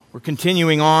We're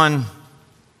continuing on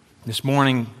this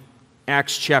morning,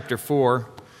 Acts chapter 4.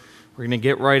 We're going to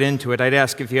get right into it. I'd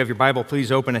ask if you have your Bible,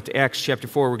 please open it to Acts chapter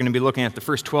 4. We're going to be looking at the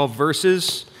first 12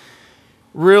 verses,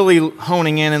 really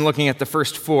honing in and looking at the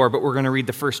first 4, but we're going to read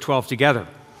the first 12 together.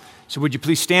 So would you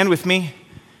please stand with me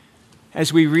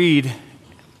as we read.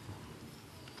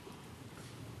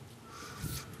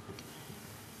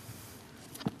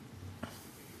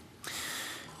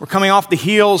 We're coming off the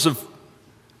heels of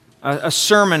a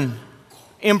sermon,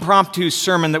 impromptu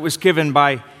sermon that was given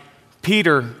by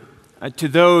Peter to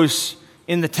those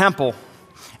in the temple.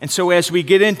 And so as we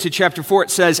get into chapter 4,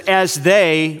 it says, as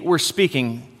they were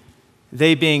speaking,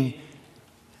 they being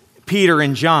Peter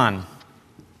and John,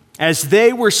 as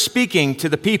they were speaking to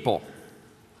the people,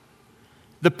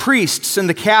 the priests and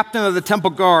the captain of the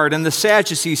temple guard and the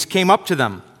Sadducees came up to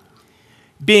them,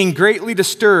 being greatly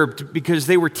disturbed because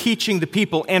they were teaching the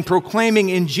people and proclaiming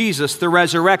in Jesus the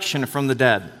resurrection from the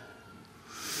dead.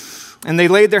 And they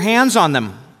laid their hands on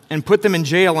them and put them in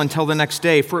jail until the next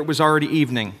day, for it was already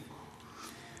evening.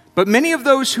 But many of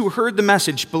those who heard the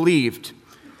message believed,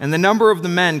 and the number of the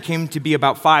men came to be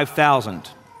about 5,000.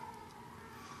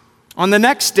 On the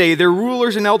next day, their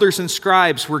rulers and elders and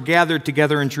scribes were gathered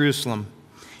together in Jerusalem.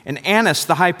 And Annas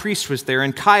the high priest was there,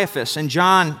 and Caiaphas and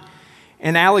John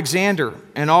and Alexander,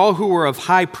 and all who were of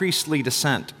high priestly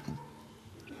descent.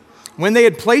 When they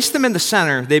had placed them in the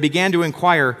center, they began to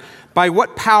inquire, by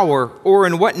what power or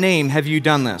in what name have you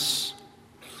done this?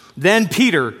 Then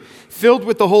Peter, filled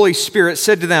with the Holy Spirit,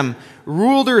 said to them,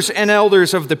 rulers and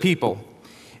elders of the people,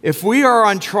 if we are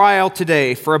on trial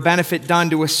today for a benefit done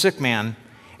to a sick man,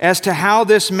 as to how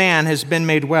this man has been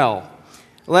made well,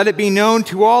 let it be known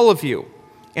to all of you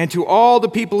and to all the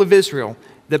people of Israel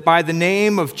that by the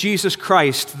name of Jesus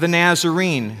Christ the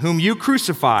Nazarene, whom you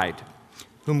crucified,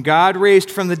 whom God raised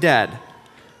from the dead,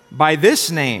 by this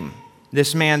name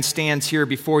this man stands here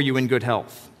before you in good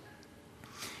health.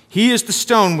 He is the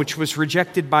stone which was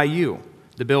rejected by you,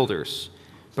 the builders,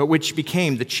 but which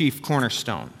became the chief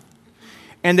cornerstone.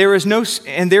 And there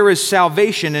is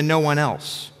salvation in no one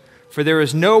else, for there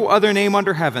is no other name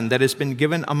under heaven that has been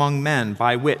given among men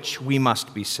by which we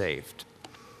must be saved.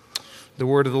 The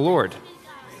word of the Lord.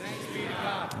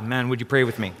 Amen. Would you pray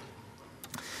with me?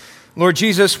 Lord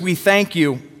Jesus, we thank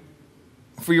you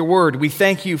for your word. We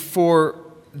thank you for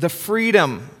the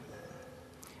freedom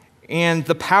and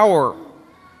the power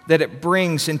that it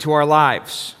brings into our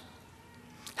lives.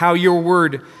 How your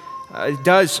word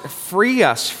does free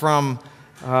us from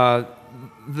the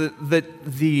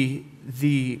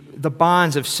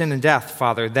bonds of sin and death,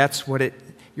 Father. That's what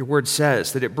your word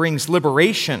says, that it brings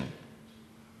liberation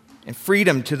and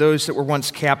freedom to those that were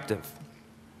once captive.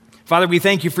 Father, we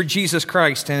thank you for Jesus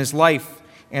Christ and his life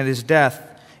and his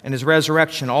death and his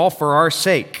resurrection, all for our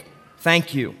sake.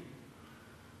 Thank you.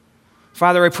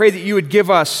 Father, I pray that you would give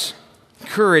us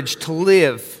courage to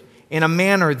live in a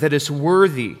manner that is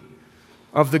worthy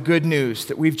of the good news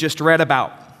that we've just read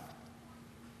about.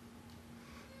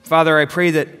 Father, I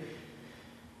pray that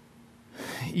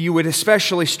you would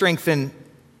especially strengthen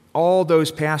all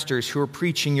those pastors who are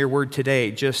preaching your word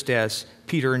today, just as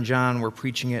Peter and John were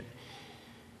preaching it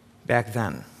back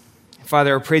then.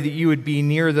 Father, I pray that you would be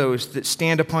near those that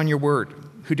stand upon your word,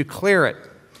 who declare it,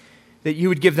 that you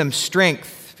would give them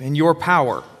strength and your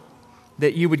power,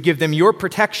 that you would give them your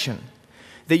protection,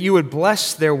 that you would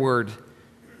bless their word.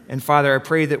 And Father, I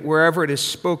pray that wherever it is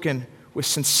spoken with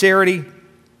sincerity,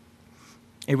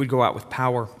 it would go out with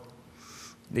power,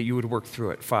 that you would work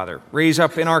through it, Father. Raise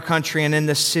up in our country and in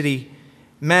this city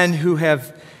men who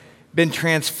have been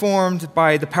transformed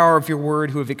by the power of your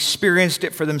word, who have experienced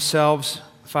it for themselves,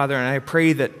 Father, and I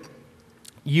pray that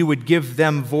you would give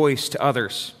them voice to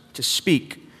others to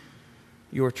speak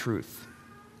your truth.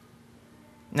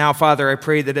 Now, Father, I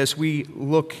pray that as we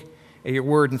look at your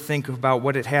word and think about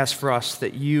what it has for us,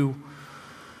 that you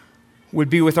would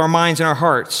be with our minds and our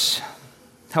hearts.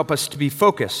 Help us to be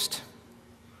focused.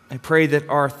 I pray that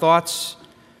our thoughts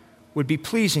would be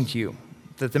pleasing to you,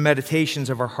 that the meditations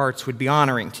of our hearts would be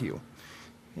honoring to you.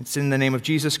 It's in the name of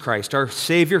Jesus Christ, our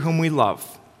Savior whom we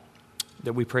love,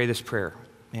 that we pray this prayer.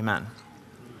 Amen.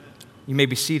 You may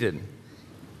be seated.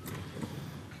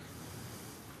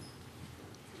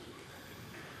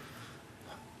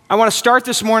 I want to start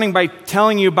this morning by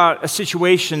telling you about a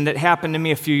situation that happened to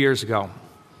me a few years ago.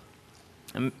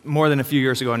 More than a few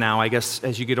years ago now. I guess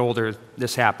as you get older,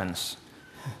 this happens.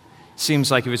 Seems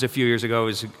like it was a few years ago. It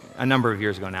was a number of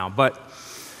years ago now. But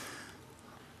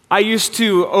I used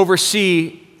to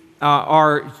oversee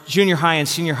our junior high and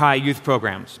senior high youth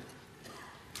programs.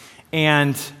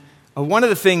 And one of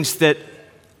the things that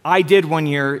I did one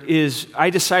year is I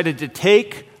decided to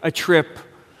take a trip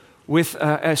with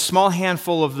a small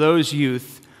handful of those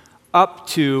youth up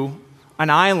to an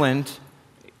island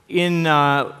in,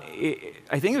 I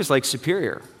think it was Lake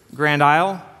Superior, Grand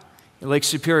Isle, Lake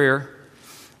Superior,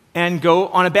 and go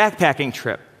on a backpacking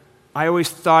trip. I always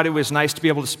thought it was nice to be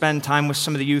able to spend time with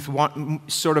some of the youth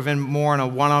sort of in more in a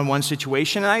one-on-one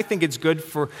situation, and I think it's good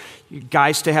for you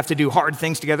guys to have to do hard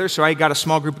things together, so I got a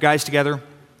small group of guys together,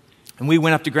 and we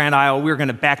went up to Grand Isle. We were going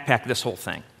to backpack this whole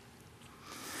thing.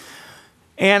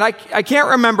 And I can't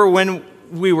remember when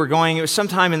we were going. It was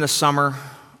sometime in the summer,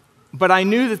 but I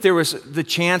knew that there was the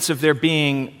chance of there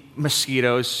being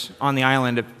mosquitoes on the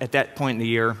island at that point in the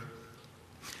year.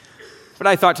 But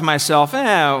I thought to myself,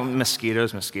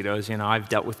 mosquitoes, I've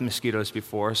dealt with mosquitoes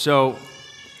before. So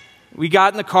we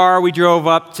got in the car, we drove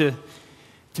up to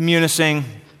Munising,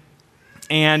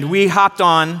 and we hopped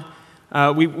on.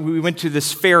 We went to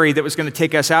this ferry that was going to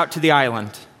take us out to the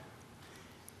island.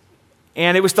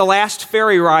 And it was the last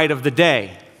ferry ride of the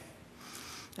day.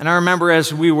 And I remember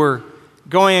as we were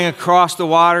going across the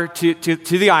water to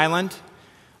the island,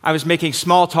 I was making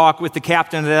small talk with the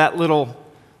captain of that little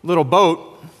boat.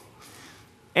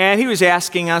 And he was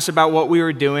asking us about what we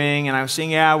were doing, and I was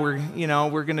saying,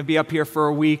 we're going to be up here for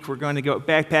a week. We're going to go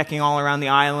backpacking all around the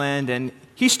island. And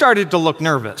he started to look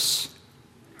nervous.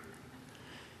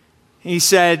 He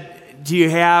said, do you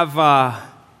have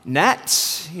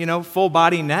nets,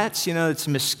 full-body nets?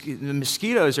 The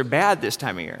mosquitoes are bad this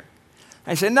time of year.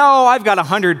 I said, no, I've got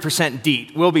 100%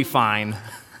 DEET. We'll be fine.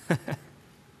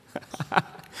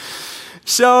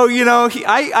 So,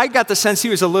 I got the sense he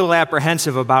was a little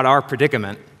apprehensive about our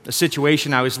predicament, the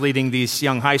situation I was leading these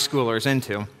young high schoolers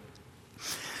into.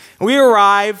 We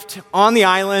arrived on the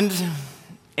island,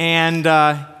 and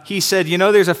he said,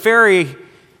 there's a ferry.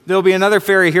 There'll be another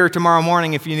ferry here tomorrow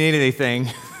morning if you need anything.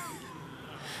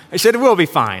 I said, we'll be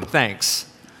fine,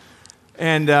 thanks.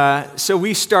 And so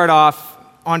we start off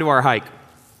onto our hike.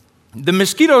 The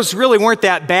mosquitoes really weren't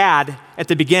that bad at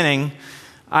the beginning.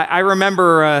 I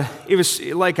remember it was,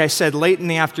 like I said, late in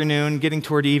the afternoon, getting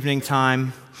toward evening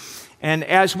time. And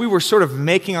as we were sort of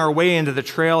making our way into the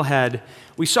trailhead,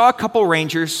 we saw a couple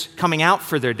rangers coming out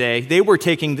for their day. They were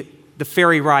taking the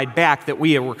ferry ride back that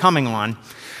we were coming on.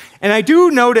 And I do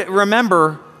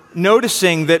remember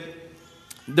noticing that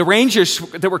the rangers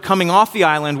that were coming off the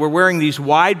island were wearing these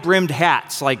wide-brimmed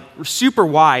hats, like super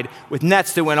wide, with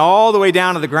nets that went all the way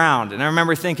down to the ground. And I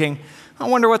remember thinking, I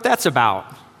wonder what that's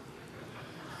about.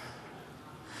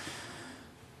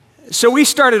 So we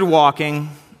started walking,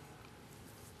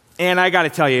 and I got to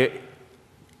tell you,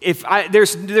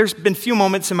 there's been few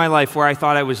moments in my life where I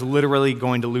thought I was literally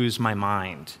going to lose my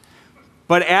mind.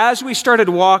 But as we started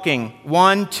walking,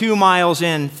 1, 2 miles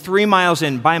in, 3 miles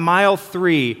in, by mile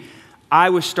 3, I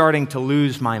was starting to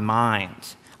lose my mind.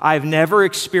 I've never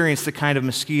experienced the kind of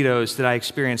mosquitoes that I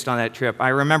experienced on that trip. I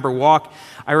remember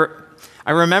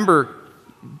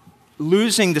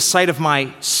losing the sight of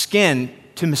my skin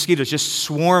to mosquitoes just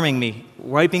swarming me,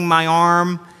 wiping my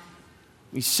arm,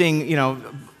 seeing,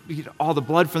 all the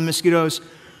blood from the mosquitoes,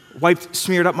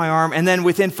 smeared up my arm, and then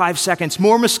within 5 seconds,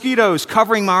 more mosquitoes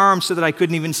covering my arm so that I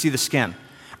couldn't even see the skin.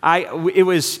 It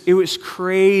was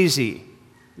crazy.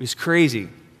 It was crazy.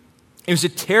 It was a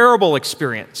terrible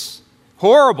experience.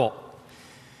 Horrible.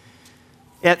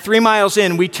 At 3 miles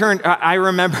in, I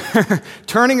remember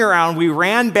turning around, we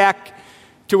ran back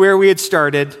to where we had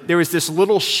started. There was this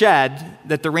little shed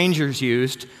that the rangers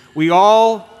used. We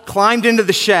all climbed into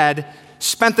the shed,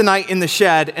 spent the night in the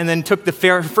shed, and then took the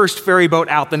first ferry boat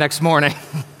out the next morning.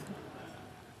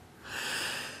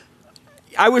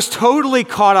 I was totally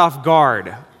caught off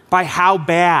guard by how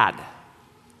bad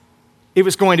it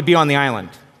was going to be on the island.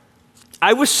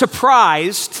 I was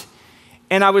surprised,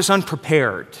 and I was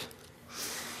unprepared.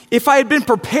 If I had been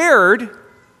prepared,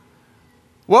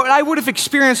 what I would have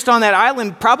experienced on that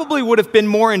island probably would have been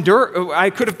more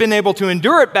I could have been able to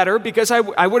endure it better because I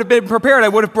would have been prepared. I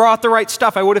would have brought the right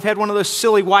stuff. I would have had one of those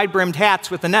silly wide-brimmed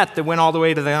hats with the net that went all the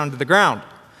way down to the ground.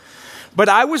 But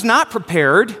I was not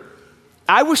prepared.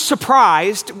 I was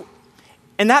surprised,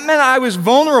 and that meant I was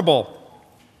vulnerable.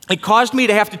 It caused me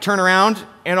to have to turn around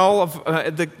and all of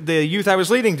the youth I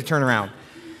was leading to turn around.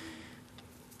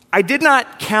 I did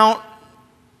not count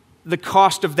the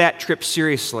cost of that trip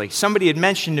seriously. Somebody had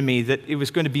mentioned to me that it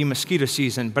was going to be mosquito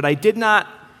season, but I did not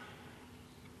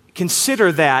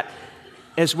consider that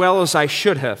as well as I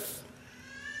should have.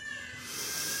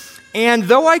 And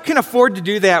though I can afford to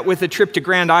do that with a trip to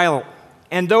Grand Isle,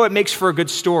 and though it makes for a good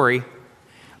story,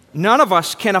 none of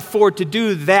us can afford to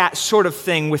do that sort of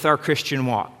thing with our Christian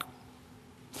walk.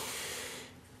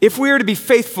 If we are to be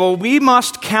faithful, we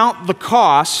must count the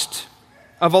cost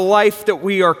of a life that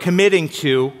we are committing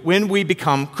to when we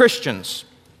become Christians.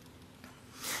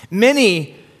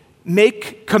 Many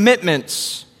make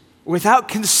commitments without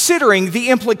considering the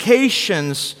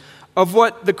implications of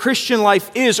what the Christian life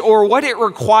is or what it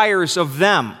requires of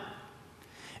them.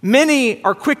 Many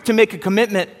are quick to make a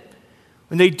commitment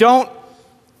when they don't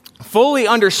fully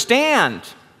understand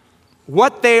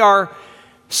what they are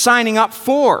signing up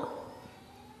for.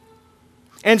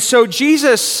 And so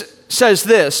Jesus says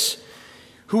this,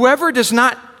 "Whoever does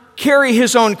not carry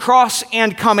his own cross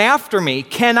and come after me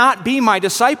cannot be my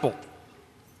disciple."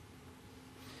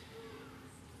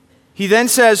 He then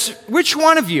says, "Which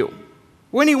one of you,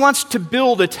 when he wants to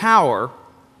build a tower,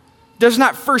 does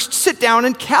not first sit down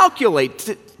and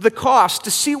calculate the cost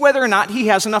to see whether or not he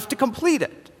has enough to complete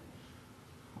it?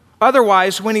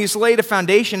 Otherwise, when he's laid a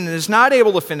foundation and is not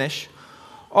able to finish,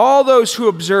 all those who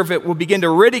observe it will begin to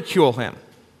ridicule him,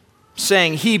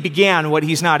 saying he began what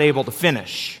he's not able to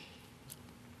finish."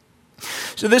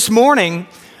 So this morning,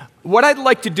 what I'd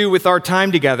like to do with our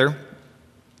time together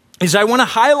is I want to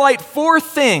highlight 4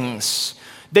 things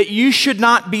that you should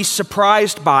not be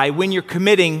surprised by when you're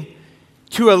committing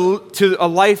to a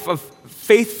life of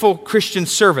faithful Christian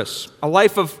service, a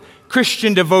life of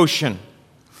Christian devotion.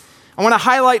 I want to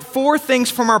highlight 4 things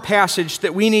from our passage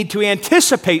that we need to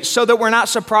anticipate so that we're not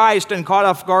surprised and caught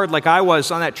off guard like I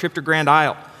was on that trip to Grand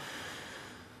Isle.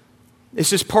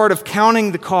 This is part of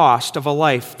counting the cost of a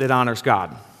life that honors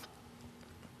God.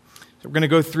 So we're going to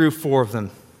go through 4 of them.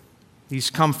 These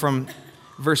come from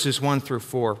verses 1 through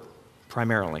 4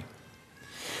 primarily.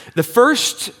 The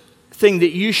first thing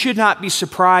that you should not be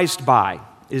surprised by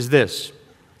is this.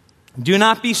 Do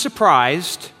not be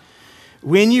surprised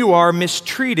when you are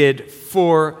mistreated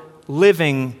for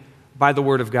living by the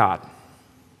Word of God.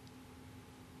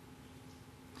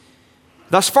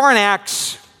 Thus far in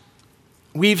Acts,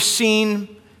 we've seen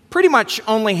pretty much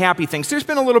only happy things. There's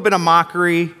been a little bit of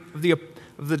mockery of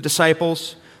the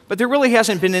disciples, but there really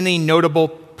hasn't been any notable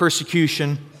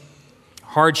persecution,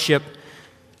 hardship.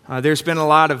 There's been a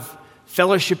lot of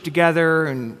fellowship together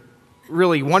and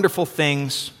really wonderful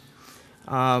things,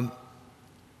 but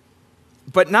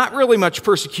not really much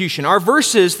persecution. Our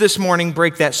verses this morning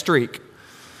break that streak.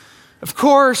 Of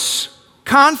course,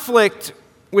 conflict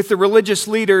with the religious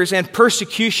leaders and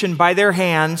persecution by their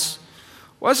hands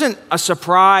wasn't a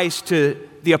surprise to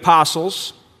the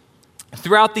apostles.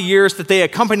 Throughout the years that they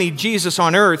accompanied Jesus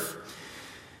on earth,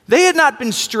 they had not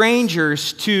been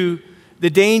strangers to the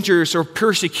dangers or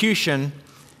persecution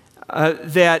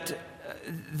that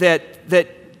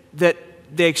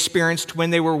they experienced when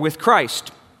they were with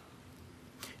Christ.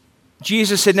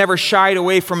 Jesus had never shied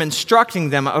away from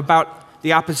instructing them about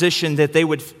the opposition that they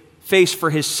would face for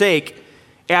his sake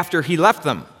after he left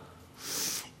them.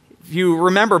 If you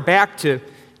remember back to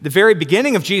the very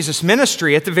beginning of Jesus'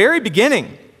 ministry, at the very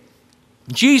beginning,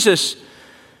 Jesus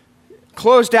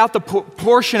closed out the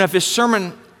portion of his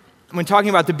sermon when talking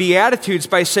about the Beatitudes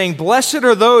by saying, "Blessed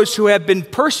are those who have been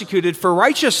persecuted for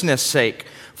righteousness' sake,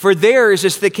 for theirs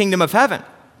is the kingdom of heaven.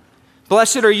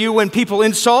 Blessed are you when people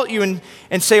insult you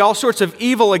and say all sorts of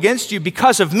evil against you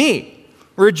because of me.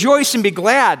 Rejoice and be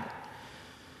glad,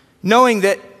 knowing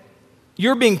that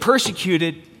you're being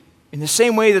persecuted in the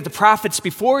same way that the prophets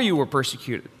before you were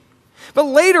persecuted." But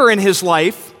later in his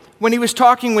life, when he was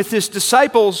talking with his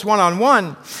disciples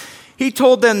one-on-one, he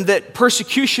told them that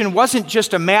persecution wasn't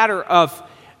just a matter of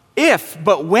if,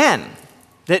 but when,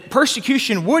 that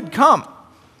persecution would come.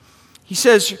 He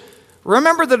says,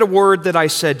 "Remember that a word that I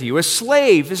said to you, a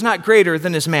slave is not greater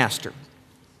than his master.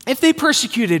 If they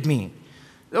persecuted me,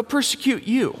 they'll persecute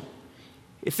you.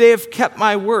 If they have kept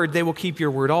my word, they will keep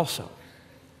your word also."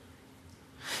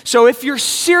 So if you're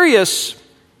serious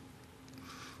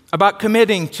about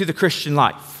committing to the Christian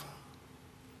life,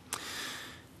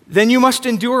 then you must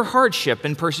endure hardship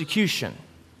and persecution.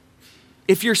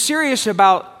 If you're serious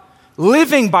about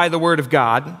living by the Word of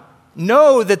God,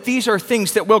 know that these are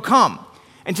things that will come.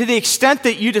 And to the extent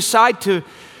that you decide to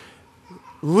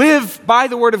live by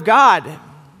the Word of God,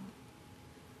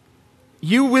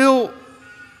 you will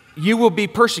be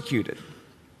persecuted.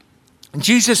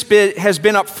 Jesus has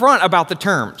been upfront about the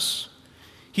terms.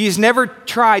 He has never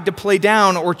tried to play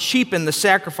down or cheapen the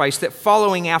sacrifice that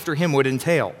following after him would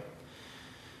entail.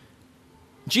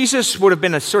 Jesus would have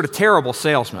been a sort of terrible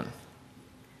salesman,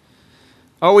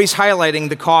 always highlighting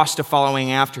the cost of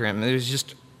following after him. It was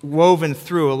just woven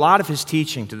through a lot of his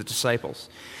teaching to the disciples.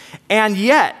 And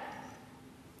yet,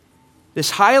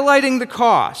 this highlighting the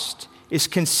cost is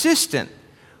consistent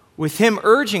with him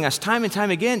urging us time and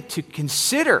time again to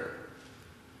consider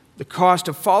the cost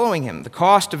of following him, the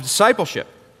cost of discipleship.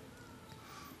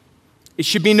 It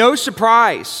should be no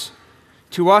surprise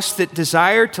to us that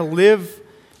desire to live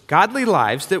godly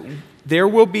lives that there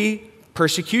will be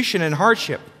persecution and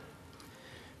hardship.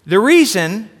 The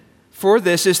reason for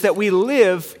this is that we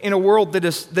live in a world that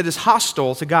is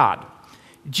hostile to God.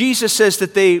 Jesus says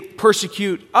that they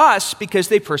persecute us because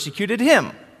they persecuted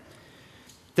him.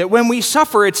 That when we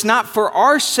suffer, it's not for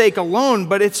our sake alone,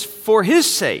 but it's for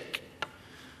his sake.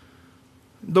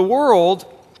 The world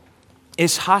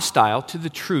is hostile to the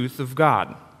truth of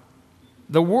God.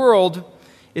 The world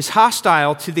is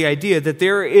hostile to the idea that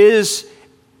there is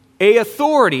an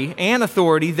authority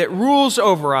that rules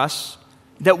over us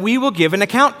that we will give an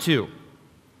account to.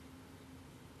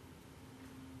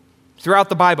 Throughout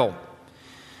the Bible,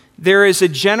 there is a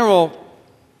general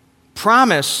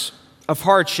promise of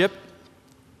hardship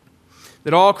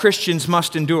that all Christians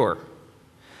must endure.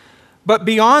 But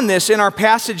beyond this, in our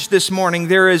passage this morning,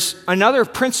 there is another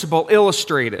principle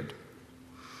illustrated.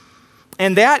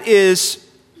 And that is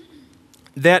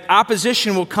that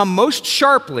opposition will come most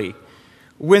sharply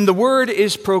when the word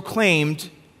is proclaimed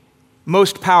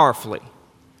most powerfully.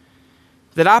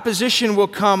 That opposition will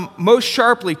come most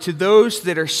sharply to those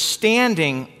that are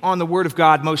standing on the word of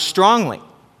God most strongly.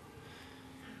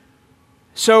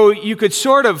 So you could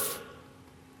sort of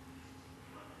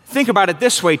think about it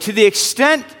this way. To the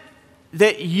extent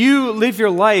that you live your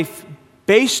life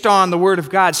based on the word of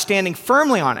God, standing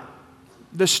firmly on it,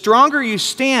 the stronger you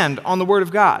stand on the word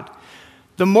of God,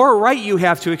 the more right you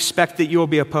have to expect that you will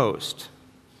be opposed.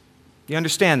 Do you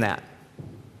understand that?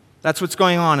 That's what's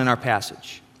going on in our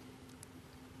passage.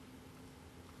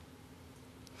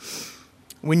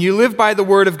 When you live by the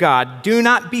word of God, do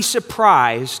not be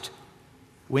surprised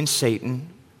when Satan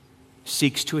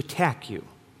seeks to attack you.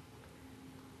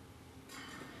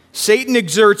 Satan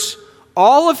exerts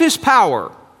all of his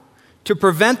power to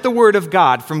prevent the word of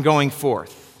God from going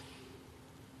forth.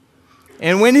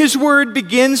 And when his word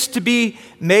begins to be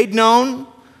made known,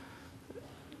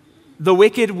 the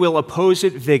wicked will oppose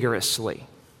it vigorously.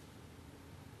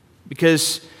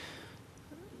 Because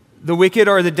the wicked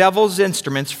are the devil's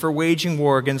instruments for waging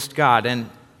war against God and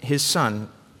his Son,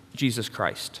 Jesus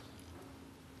Christ.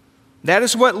 That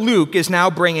is what Luke is now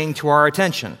bringing to our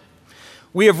attention.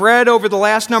 We have read over the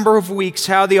last number of weeks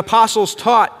how the apostles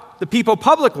taught the people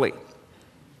publicly,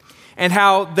 and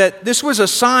how that this was a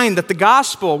sign that the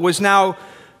gospel was now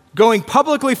going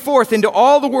publicly forth into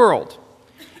all the world.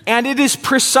 And it is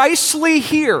precisely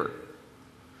here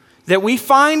that we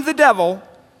find the devil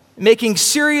making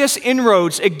serious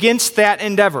inroads against that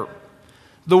endeavor.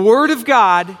 The word of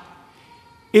God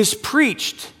is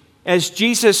preached, as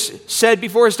Jesus said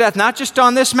before his death, not just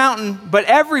on this mountain, but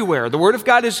everywhere. The word of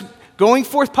God is going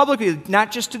forth publicly,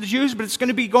 not just to the Jews, but it's going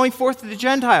to be going forth to the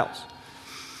Gentiles.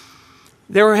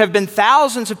 There have been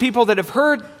thousands of people that have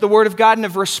heard the word of God and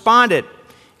have responded,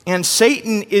 and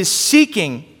Satan is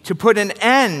seeking to put an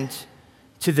end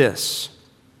to this.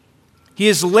 He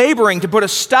is laboring to put a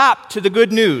stop to the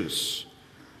good news.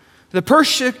 The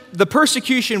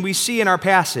persecution we see in our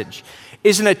passage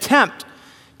is an attempt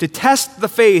to test the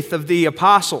faith of the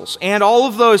apostles and all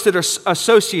of those that are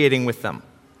associating with them.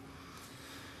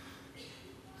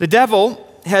 The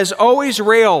devil has always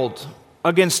railed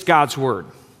against God's word.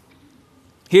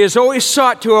 He has always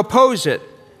sought to oppose it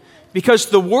because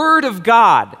the word of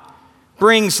God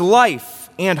brings life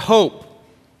and hope.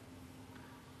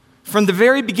 From the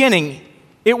very beginning,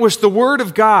 it was the word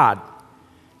of God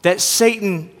that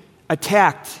Satan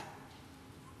attacked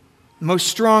most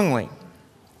strongly.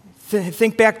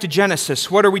 Think back to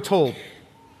Genesis. What are we told?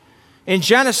 In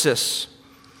Genesis,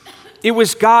 it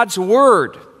was God's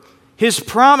word, his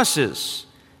promises,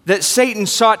 that Satan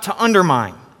sought to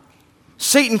undermine.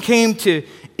 Satan came to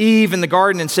Eve in the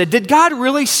garden and said, "Did God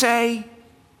really say?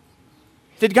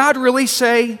 Did God really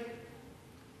say?"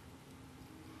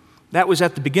 That was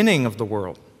at the beginning of the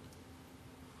world.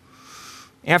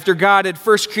 After God had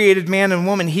first created man and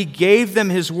woman, he gave them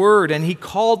his word and he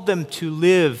called them to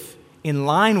live in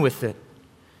line with it.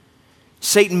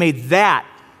 Satan made that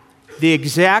the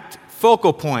exact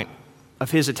focal point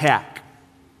of his attack.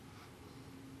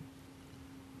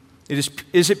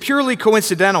 Is it purely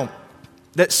coincidental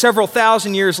that several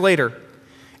thousand years later,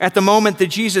 at the moment that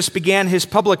Jesus began his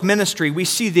public ministry, we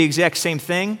see the exact same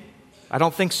thing? I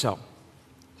don't think so.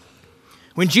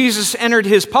 When Jesus entered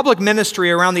his public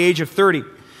ministry around the age of 30,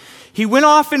 he went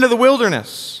off into the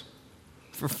wilderness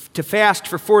to fast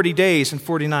for 40 days and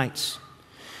 40 nights.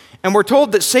 And we're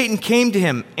told that Satan came to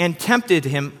him and tempted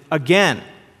him again,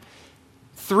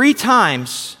 3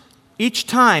 times, each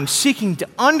time seeking to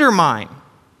undermine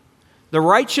the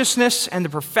righteousness and the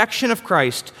perfection of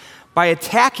Christ by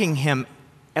attacking him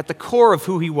at the core of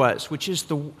who he was, which is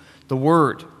the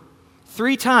Word.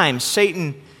 3 times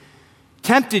Satan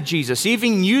tempted Jesus,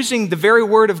 even using the very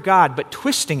word of God, but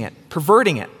twisting it,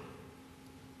 perverting it,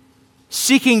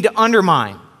 seeking to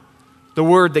undermine the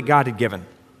word that God had given.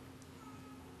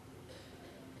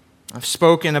 I've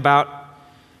spoken about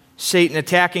Satan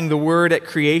attacking the word at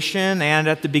creation and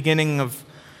at the beginning of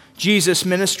Jesus'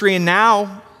 ministry, and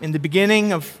now, in the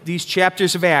beginning of these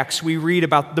chapters of Acts, we read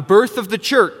about the birth of the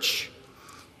church,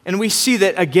 and we see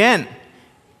that again,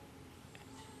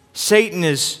 Satan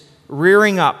is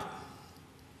rearing up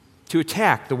to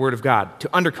attack the Word of God, to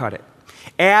undercut it.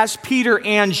 As Peter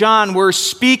and John were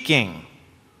speaking,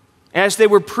 as they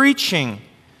were preaching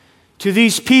to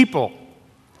these people,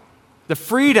 the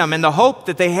freedom and the hope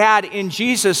that they had in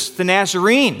Jesus the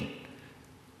Nazarene,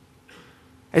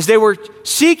 as they were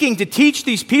seeking to teach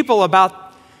these people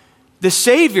about the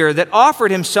Savior that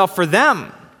offered himself for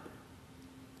them,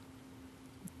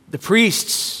 the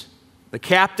priests, the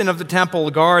captain of the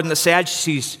temple guard, and the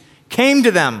Sadducees came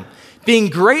to them, being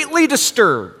greatly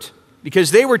disturbed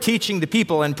because they were teaching the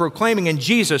people and proclaiming in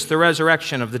Jesus the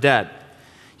resurrection of the dead.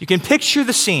 You can picture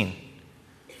the scene.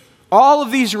 All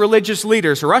of these religious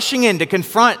leaders rushing in to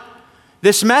confront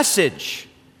this message,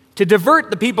 to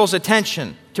divert the people's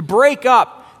attention, to break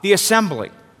up the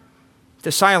assembly,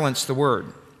 to silence the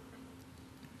word.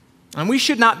 And we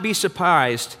should not be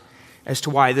surprised as to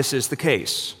why this is the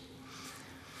case.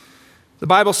 The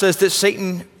Bible says that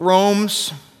Satan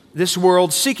roams this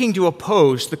world seeking to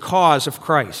oppose the cause of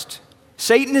Christ.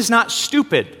 Satan is not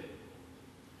stupid.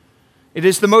 It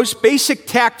is the most basic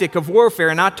tactic of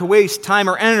warfare not to waste time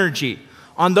or energy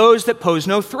on those that pose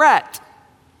no threat.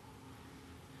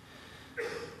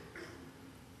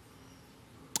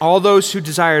 All those who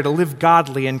desire to live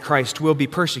godly in Christ will be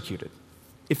persecuted.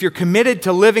 If you're committed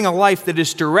to living a life that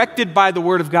is directed by the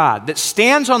Word of God, that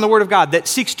stands on the Word of God, that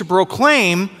seeks to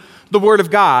proclaim the Word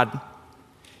of God,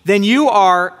 then you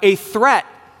are a threat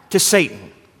to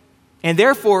Satan. And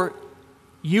therefore,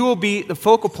 you will be the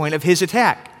focal point of his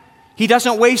attack. He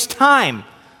doesn't waste time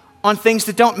on things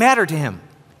that don't matter to him.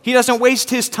 He doesn't waste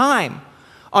his time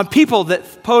on people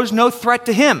that pose no threat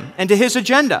to him and to his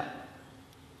agenda.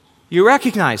 You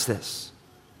recognize this.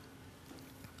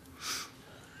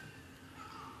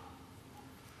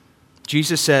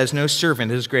 Jesus says, "No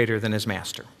servant is greater than his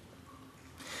master."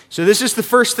 So this is the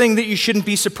first thing that you shouldn't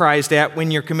be surprised at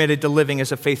when you're committed to living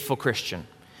as a faithful Christian.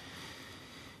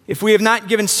 If we have not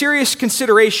given serious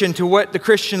consideration to what the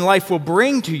Christian life will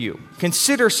bring to you,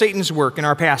 consider Satan's work in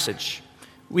our passage.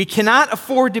 We cannot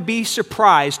afford to be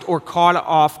surprised or caught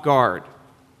off guard.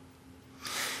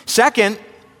 Second,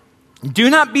 do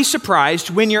not be surprised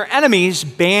when your enemies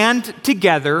band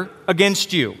together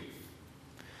against you.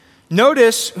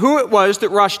 Notice who it was that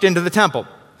rushed into the temple.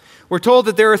 We're told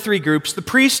that there are 3 groups: the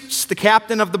priests, the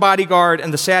captain of the bodyguard,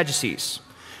 and the Sadducees.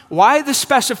 Why the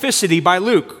specificity by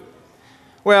Luke?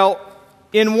 Well,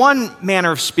 in one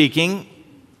manner of speaking,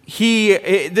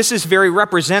 this is very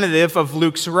representative of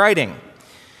Luke's writing.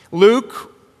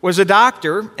 Luke was a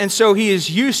doctor, and so he is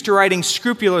used to writing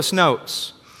scrupulous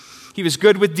notes. He was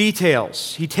good with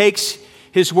details. He takes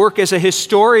his work as a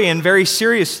historian very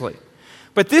seriously.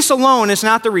 But this alone is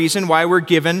not the reason why we're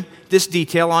given this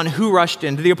detail on who rushed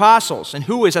into the apostles and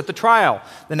who was at the trial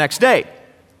the next day.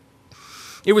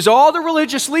 It was all the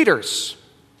religious leaders.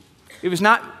 It was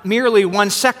not merely one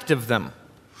sect of them.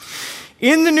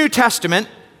 In the New Testament,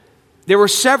 there were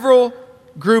several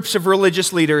groups of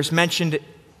religious leaders mentioned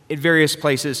at various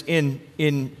places in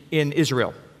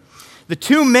Israel. The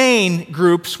 2 main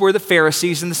groups were the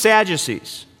Pharisees and the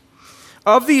Sadducees.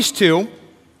 Of these 2, it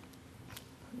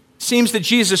seems that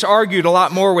Jesus argued a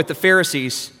lot more with the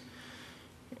Pharisees.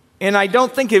 And I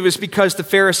don't think it was because the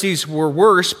Pharisees were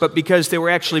worse, but because they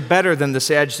were actually better than the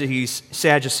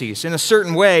Sadducees. In a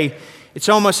certain way, it's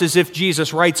almost as if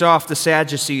Jesus writes off the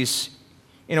Sadducees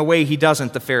in a way he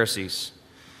doesn't the Pharisees.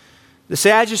 The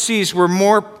Sadducees were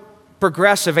more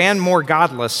progressive and more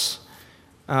godless.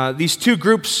 These 2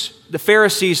 groups, the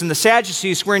Pharisees and the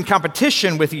Sadducees, were in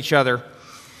competition with each other.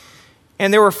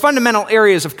 And there were fundamental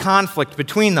areas of conflict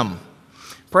between them.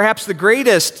 Perhaps the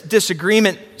greatest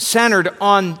disagreement centered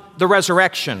on the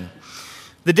resurrection.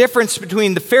 The difference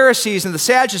between the Pharisees and the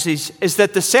Sadducees is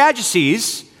that the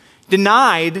Sadducees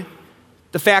denied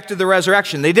the fact of the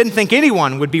resurrection. They didn't think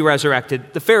anyone would be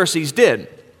resurrected. The Pharisees did.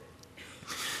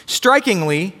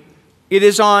 Strikingly, it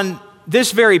is on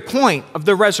this very point of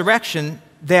the resurrection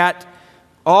that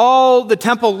all the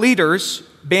temple leaders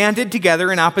banded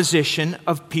together in opposition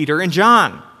of Peter and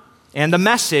John and the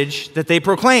message that they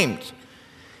proclaimed.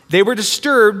 They were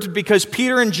disturbed because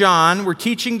Peter and John were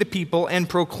teaching the people and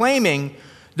proclaiming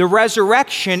the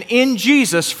resurrection in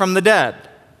Jesus from the dead.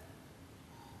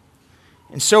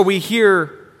 And so we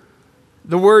hear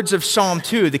the words of Psalm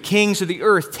 2, the kings of the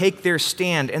earth take their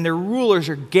stand, and their rulers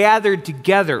are gathered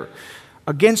together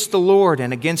against the Lord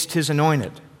and against his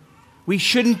anointed. We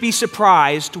shouldn't be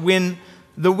surprised when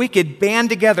the wicked band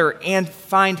together and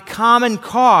find common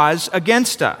cause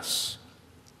against us.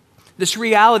 This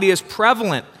reality is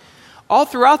prevalent all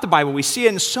throughout the Bible. We see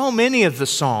it in so many of the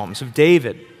Psalms of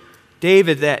David.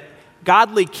 David, that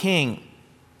godly king,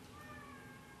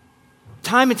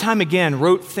 time and time again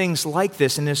wrote things like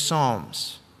this in his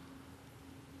Psalms.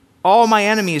 All my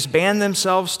enemies band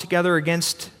themselves together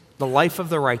against the life of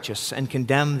the righteous and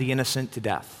condemn the innocent to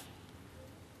death.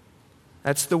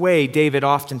 That's the way David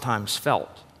oftentimes felt.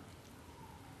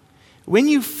 When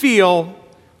you feel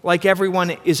like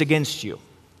everyone is against you,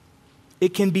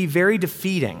 it can be very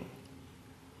defeating.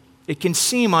 It can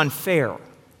seem unfair.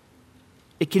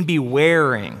 It can be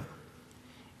wearing.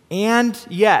 And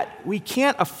yet, we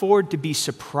can't afford to be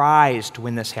surprised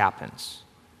when this happens.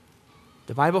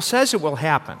 The Bible says it will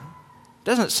happen. It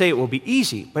doesn't say it will be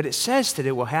easy, but it says that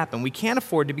it will happen. We can't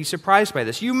afford to be surprised by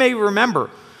this. You may remember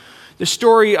the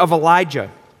story of Elijah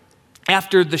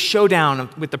after the showdown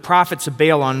with the prophets of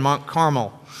Baal on Mount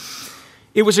Carmel.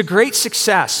 It was a great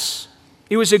success.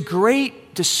 It was a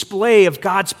great display of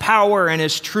God's power and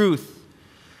his truth.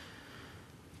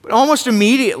 But almost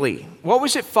immediately, what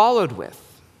was it followed with?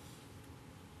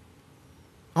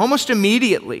 Almost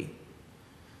immediately,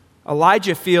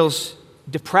 Elijah feels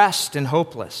depressed and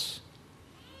hopeless.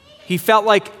 He felt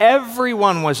like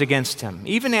everyone was against him,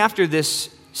 even after this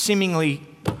seemingly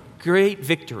great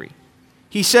victory.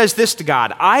 He says this to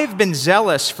God, I've been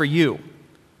zealous for you,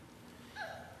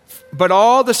 but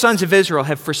all the sons of Israel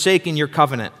have forsaken your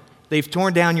covenant. They've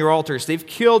torn down your altars. They've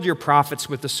killed your prophets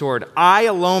with the sword. I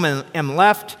alone am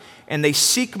left, and they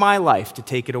seek my life to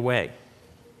take it away.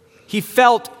 He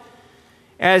felt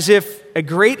as if a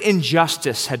great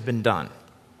injustice had been done.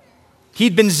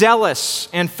 He'd been zealous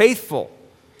and faithful.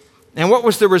 And what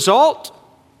was the result?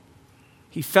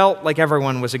 He felt like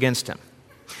everyone was against him.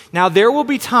 Now, there will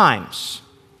be times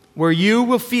where you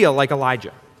will feel like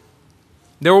Elijah.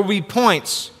 There will be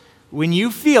points when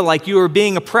you feel like you are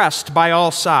being oppressed by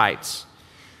all sides,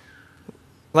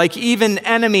 like even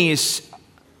enemies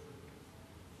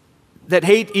that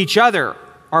hate each other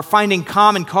are finding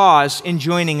common cause in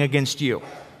joining against you.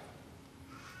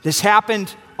 This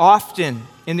happened often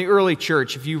in the early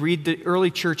church. If you read the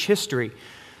early church history,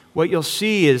 what you'll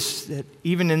see is that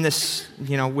even in this,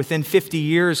 within 50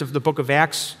 years of the book of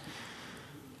Acts,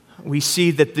 we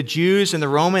see that the Jews and the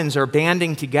Romans are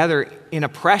banding together in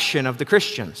oppression of the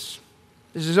Christians.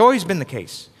 This has always been the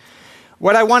case.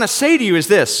 What I want to say to you is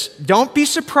this: don't be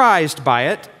surprised by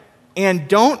it, and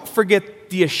don't forget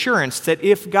the assurance that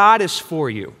if God is for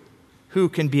you, who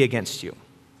can be against you?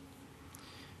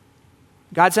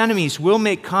 God's enemies will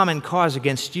make common cause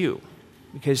against you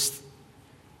because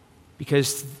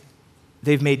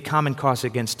they've made common cause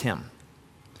against him.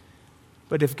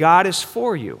 But if God is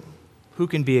for you, who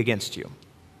can be against you?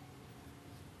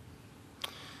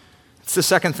 It's the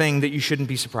second thing that you shouldn't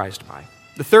be surprised by.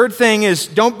 The third thing is,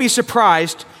 don't be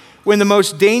surprised when the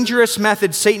most dangerous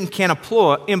method Satan can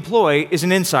employ is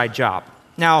an inside job.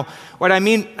 Now, what I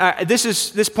mean,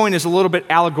 this point is a little bit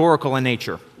allegorical in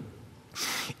nature.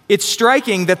 It's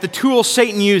striking that the tool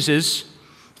Satan uses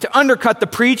to undercut the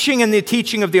preaching and the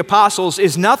teaching of the apostles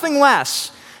is nothing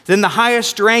less than the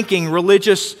highest-ranking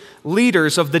religious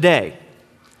leaders of the day.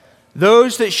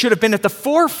 Those that should have been at the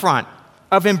forefront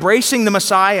of embracing the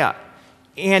Messiah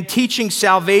and teaching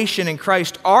salvation in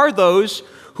Christ are those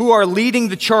who are leading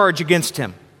the charge against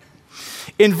him.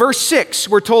 In verse 6,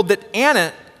 we're told that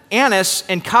Annas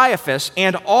and Caiaphas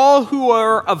and all who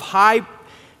are of high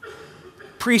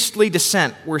priestly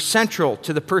descent were central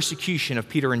to the persecution of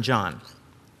Peter and John.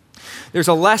 There's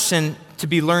a lesson to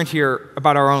be learned here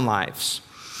about our own lives.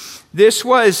 This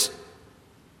was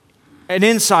an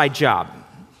inside job,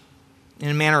 in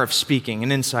a manner of speaking,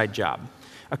 an inside job.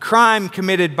 A crime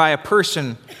committed by a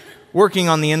person working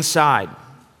on the inside.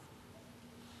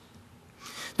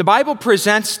 The Bible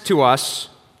presents to us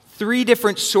three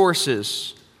different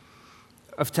sources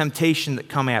of temptation that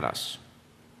come at us.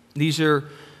 These are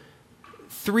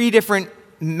three different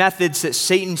methods that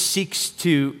Satan seeks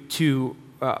to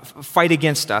fight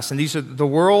against us. And these are the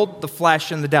world, the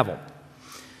flesh, and the devil.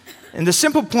 And the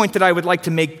simple point that I would like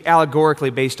to make allegorically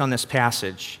based on this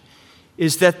passage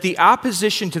is that the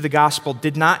opposition to the gospel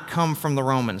did not come from the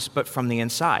Romans, but from the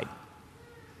inside.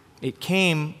 It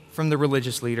came from the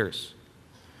religious leaders.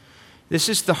 This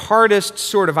is the hardest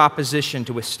sort of opposition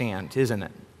to withstand, isn't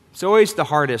it? It's always the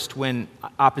hardest when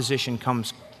opposition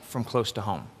comes from close to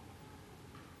home.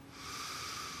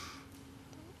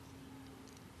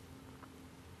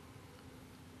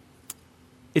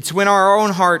 It's when our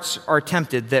own hearts are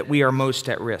tempted that we are most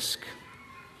at risk.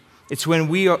 It's when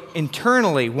we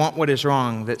internally want what is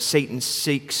wrong that Satan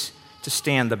seeks to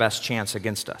stand the best chance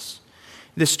against us.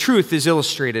 This truth is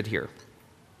illustrated here.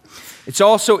 It's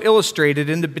also illustrated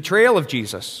in the betrayal of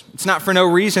Jesus. It's not for no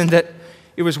reason that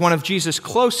it was one of Jesus'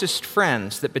 closest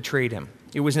friends that betrayed him.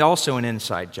 It was also an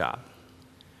inside job.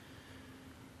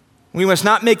 We must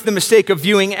not make the mistake of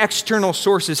viewing external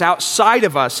sources outside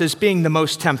of us as being the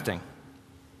most tempting.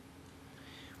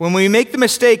 When we make the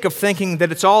mistake of thinking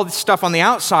that it's all the stuff on the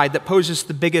outside that poses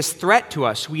the biggest threat to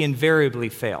us, we invariably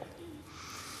fail.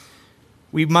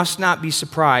 We must not be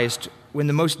surprised when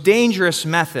the most dangerous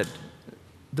method,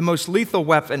 the most lethal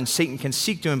weapon Satan can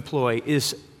seek to employ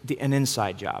is an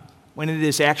inside job, when it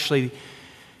is actually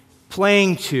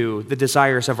playing to the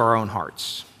desires of our own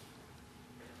hearts.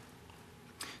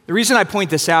 The reason I point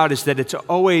this out is that it's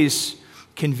always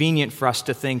convenient for us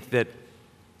to think that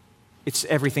it's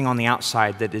everything on the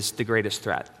outside that is the greatest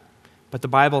threat. But the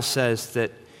Bible says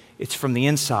that it's from the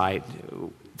inside.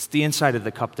 It's the inside of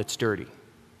the cup that's dirty.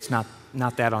 It's not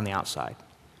that on the outside.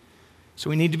 So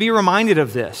we need to be reminded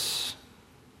of this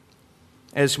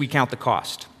as we count the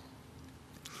cost.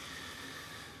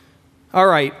 All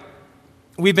right,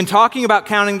 we've been talking about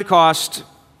counting the cost.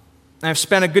 I've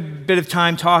spent a good bit of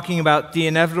time talking about the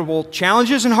inevitable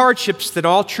challenges and hardships that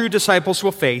all true disciples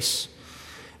will face.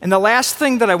 And the last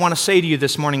thing that I want to say to you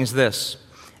this morning is this: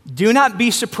 do not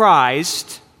be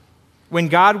surprised when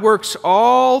God works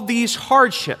all these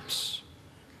hardships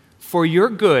for your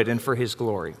good and for His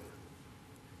glory.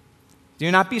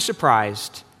 Do not be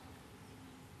surprised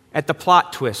at the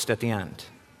plot twist at the end.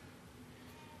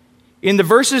 In the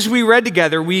verses we read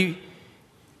together, we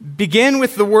begin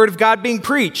with the Word of God being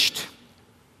preached.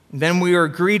 Then we are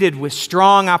greeted with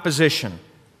strong opposition.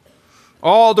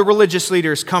 All the religious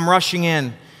leaders come rushing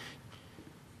in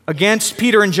against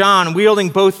Peter and John, wielding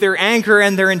both their anger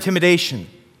and their intimidation.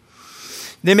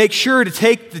 They make sure to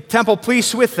take the temple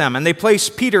police with them, and they place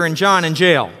Peter and John in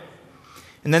jail.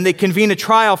 And then they convene a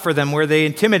trial for them where they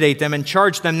intimidate them and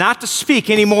charge them not to speak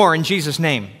anymore in Jesus'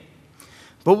 name.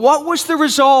 But what was the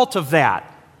result of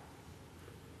that?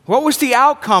 What was the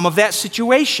outcome of that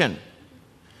situation?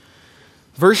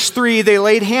 Verse 3, they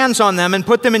laid hands on them and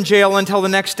put them in jail until the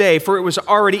next day, for it was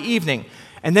already evening.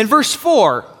 And then verse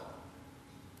 4,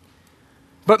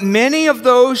 but many of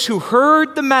those who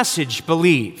heard the message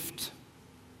believed,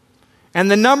 and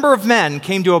the number of men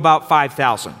came to about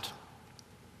 5,000.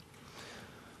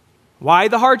 Why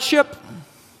the hardship?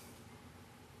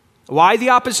 Why the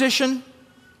opposition?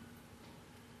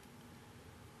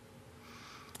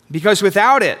 Because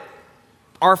without it,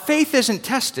 our faith isn't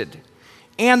tested,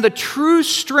 and the true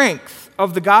strength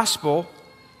of the gospel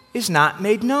is not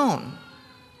made known.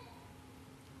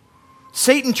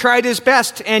 Satan tried his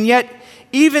best, and yet,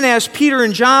 even as Peter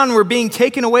and John were being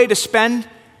taken away to spend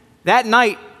that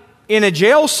night in a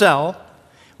jail cell,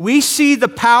 we see the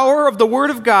power of the Word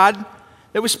of God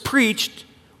that was preached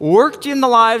worked in the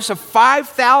lives of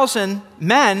 5,000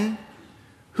 men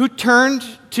who turned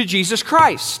to Jesus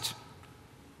Christ.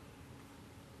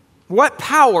 What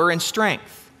power and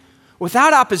strength!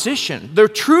 Without opposition, the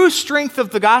true strength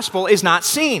of the gospel is not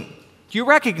seen. Do you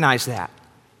recognize that?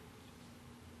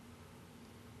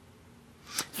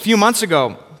 A few months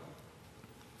ago,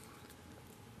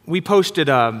 we posted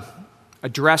a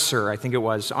dresser, I think it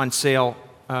was, on sale,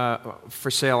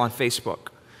 for sale on Facebook.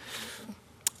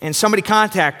 And somebody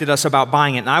contacted us about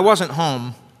buying it, and I wasn't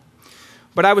home.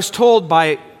 But I was told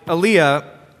by Aaliyah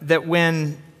that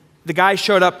when the guy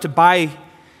showed up to buy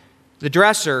the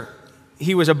dresser,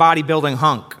 he was a bodybuilding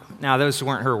hunk. Now, those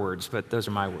weren't her words, but those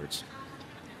are my words.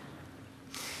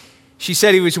 She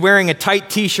said he was wearing a tight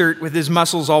t-shirt with his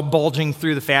muscles all bulging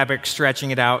through the fabric,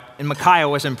 stretching it out, and Micaiah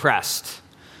was impressed.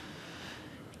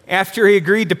 After he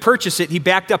agreed to purchase it, he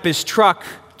backed up his truck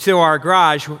to our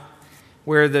garage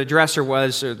where the dresser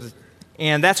was,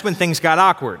 and that's when things got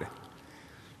awkward.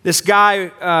 This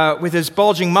guy with his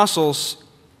bulging muscles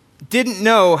didn't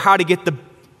know how to get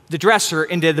the dresser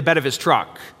into the bed of his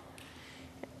truck.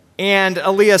 And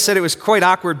Aaliyah said it was quite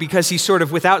awkward because he sort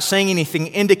of, without saying anything,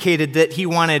 indicated that he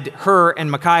wanted her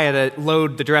and Micaiah to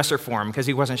load the dresser for him because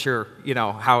he wasn't sure,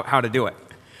 how to do it.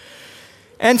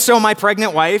 And so my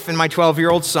pregnant wife and my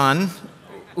 12-year-old son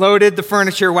loaded the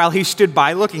furniture while he stood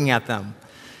by looking at them.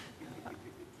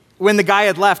 When the guy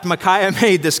had left, Micaiah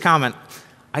made this comment: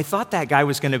 I thought that guy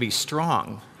was going to be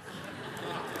strong.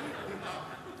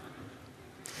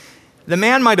 The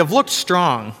man might have looked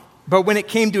strong, but when it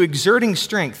came to exerting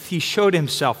strength, he showed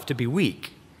himself to be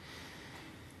weak.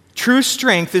 True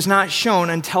strength is not shown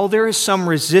until there is some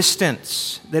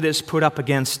resistance that is put up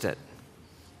against it.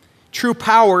 True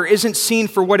power isn't seen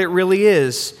for what it really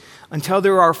is until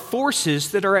there are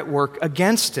forces that are at work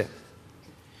against it.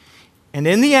 And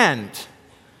in the end,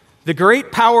 the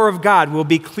great power of God will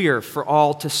be clear for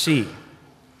all to see.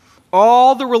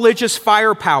 All the religious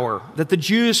firepower that the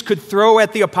Jews could throw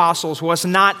at the apostles was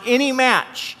not any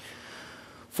match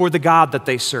for the God that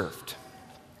they served.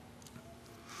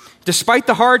 Despite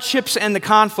the hardships and the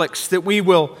conflicts that we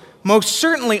will most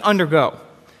certainly undergo,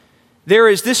 there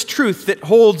is this truth that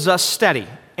holds us steady,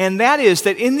 and that is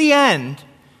that in the end,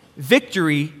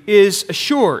 victory is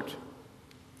assured.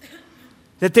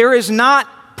 That there is not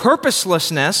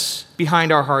purposelessness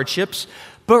behind our hardships,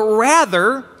 but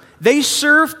rather they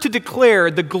serve to declare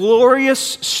the glorious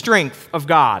strength of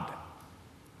God.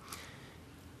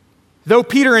 Though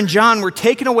Peter and John were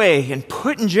taken away and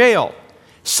put in jail,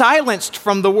 silenced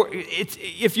from the world,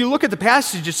 if you look at the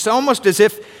passage, it's almost as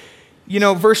if,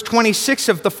 verse 26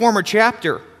 of the former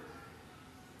chapter,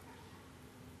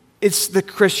 it's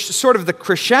sort of the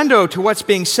crescendo to what's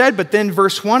being said, but then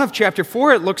verse 1 of chapter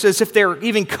 4, it looks as if they're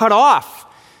even cut off,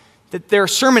 that their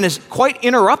sermon is quite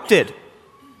interrupted,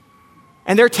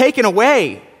 and they're taken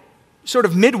away sort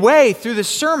of midway through the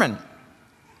sermon.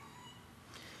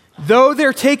 Though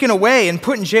they're taken away and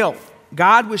put in jail,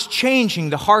 God was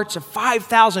changing the hearts of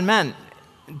 5,000 men.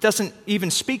 It doesn't even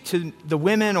speak to the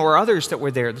women or others that were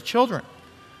there, the children.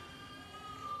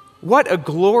 What a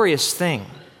glorious thing.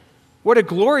 What a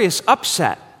glorious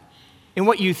upset in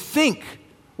what you think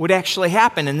would actually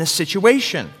happen in this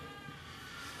situation.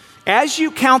 As you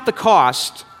count the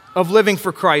cost of living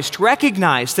for Christ,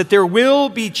 recognize that there will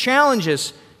be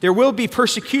challenges, there will be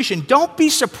persecution. Don't be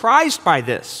surprised by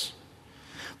this.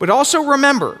 But also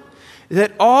remember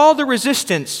that all the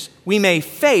resistance we may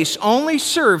face only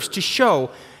serves to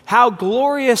show how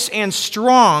glorious and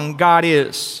strong God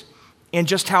is and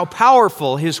just how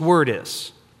powerful His word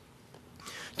is.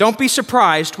 Don't be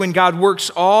surprised when God works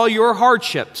all your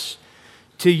hardships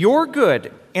to your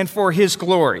good and for His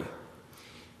glory.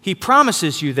 He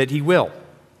promises you that He will.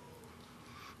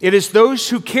 It is those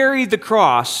who carry the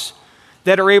cross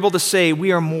that are able to say,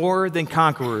 we are more than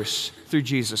conquerors through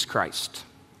Jesus Christ.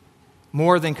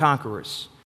 More than conquerors.